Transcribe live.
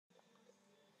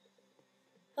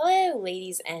Hello,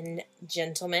 ladies and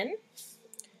gentlemen.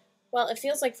 Well, it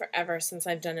feels like forever since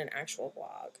I've done an actual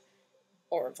vlog,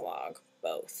 or vlog,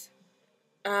 both.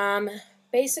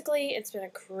 Basically, it's been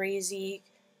a crazy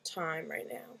time right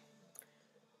now.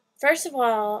 First of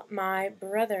all, my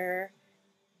brother,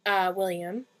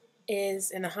 William,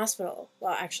 is in the hospital.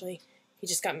 Well, actually, he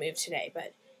just got moved today,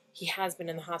 but he has been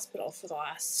in the hospital for the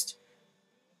last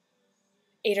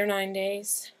 8 or 9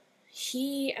 days.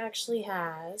 He actually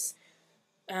has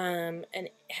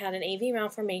had an AV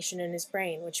malformation in his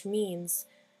brain, which means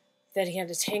that he had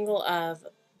a tangle of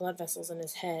blood vessels in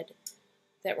his head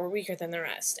that were weaker than the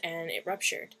rest, and it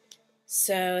ruptured.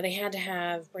 So they had to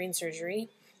have brain surgery,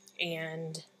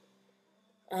 and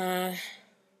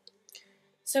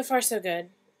so far so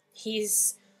good.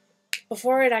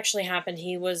 Before it actually happened,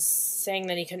 he was saying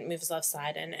that he couldn't move his left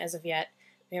side, and as of yet,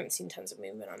 we haven't seen tons of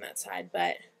movement on that side,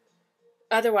 but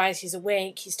otherwise, he's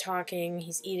awake, he's talking,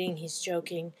 he's eating, he's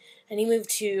joking, and he moved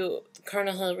to the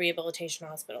Cardinal Hill Rehabilitation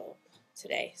Hospital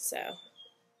today, so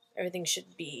everything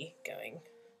should be going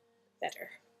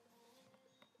better.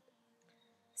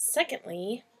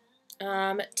 Secondly,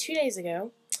 2 days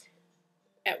ago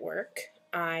at work,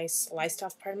 I sliced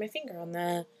off part of my finger on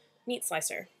the meat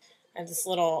slicer. I have this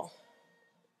little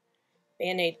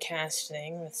Band-Aid cast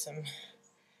thing with some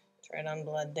thread-on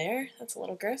blood there. That's a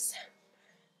little gross.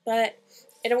 But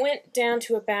it went down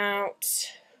to about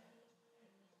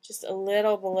just a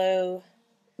little below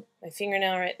my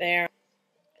fingernail right there.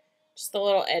 Just the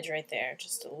little edge right there.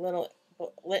 Just a little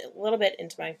bit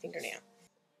into my fingernail.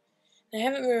 I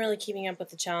haven't been really keeping up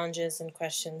with the challenges and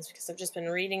questions because I've just been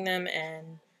reading them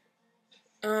and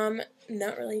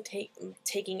not really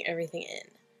taking everything in.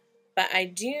 But I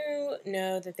do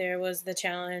know that there was the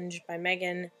challenge by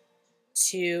Megan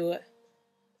to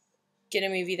get a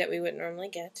movie that we wouldn't normally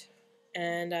get.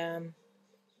 And I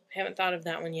haven't thought of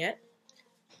that one yet.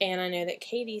 And I know that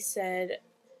Katie said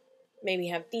maybe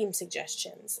have theme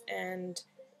suggestions. And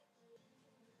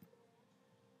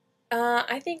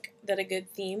I think that a good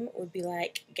theme would be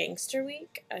like Gangster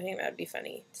Week. I think that would be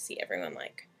funny to see everyone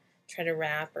like try to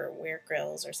rap or wear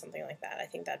grills or something like that. I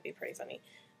think that'd be pretty funny.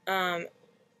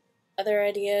 Other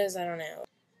ideas, I don't know.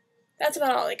 That's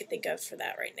about all I could think of for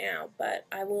that right now, but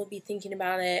I will be thinking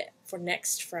about it for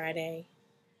next Friday,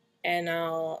 and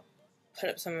I'll put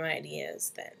up some of my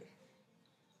ideas then.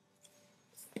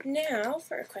 Now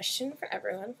for a question for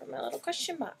everyone from my little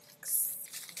question box.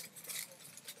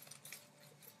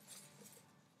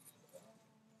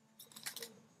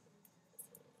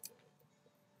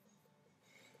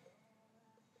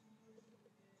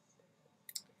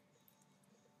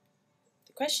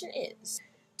 The question is,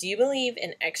 do you believe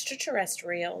in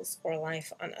extraterrestrials or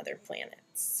life on other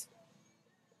planets?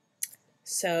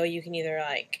 So you can either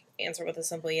like answer with a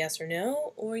simple yes or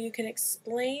no, or you can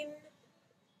explain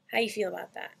how you feel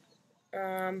about that.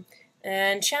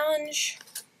 And challenge,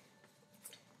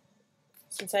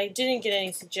 since I didn't get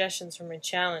any suggestions from my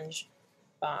challenge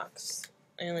box,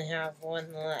 I only have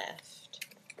one left.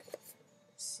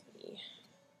 Let's see.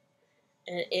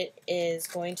 And it is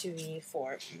going to be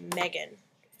for Megan.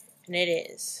 And it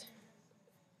is,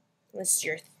 list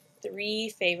your 3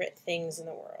 favorite things in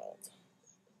the world.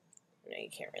 No, you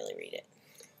can't really read it.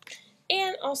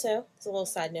 And also, as a little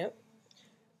side note,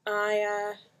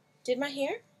 I did my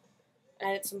hair.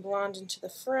 Added some blonde into the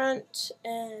front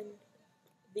and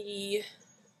the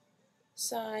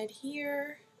side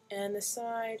here and the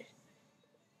side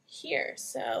here.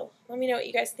 So let me know what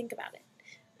you guys think about it.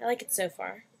 I like it so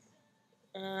far.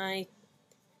 I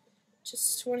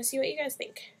just want to see what you guys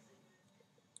think.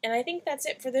 And I think that's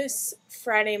it for this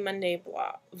Friday, Monday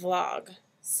vlog.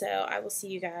 So I will see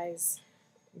you guys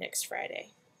next Friday.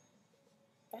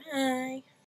 Bye.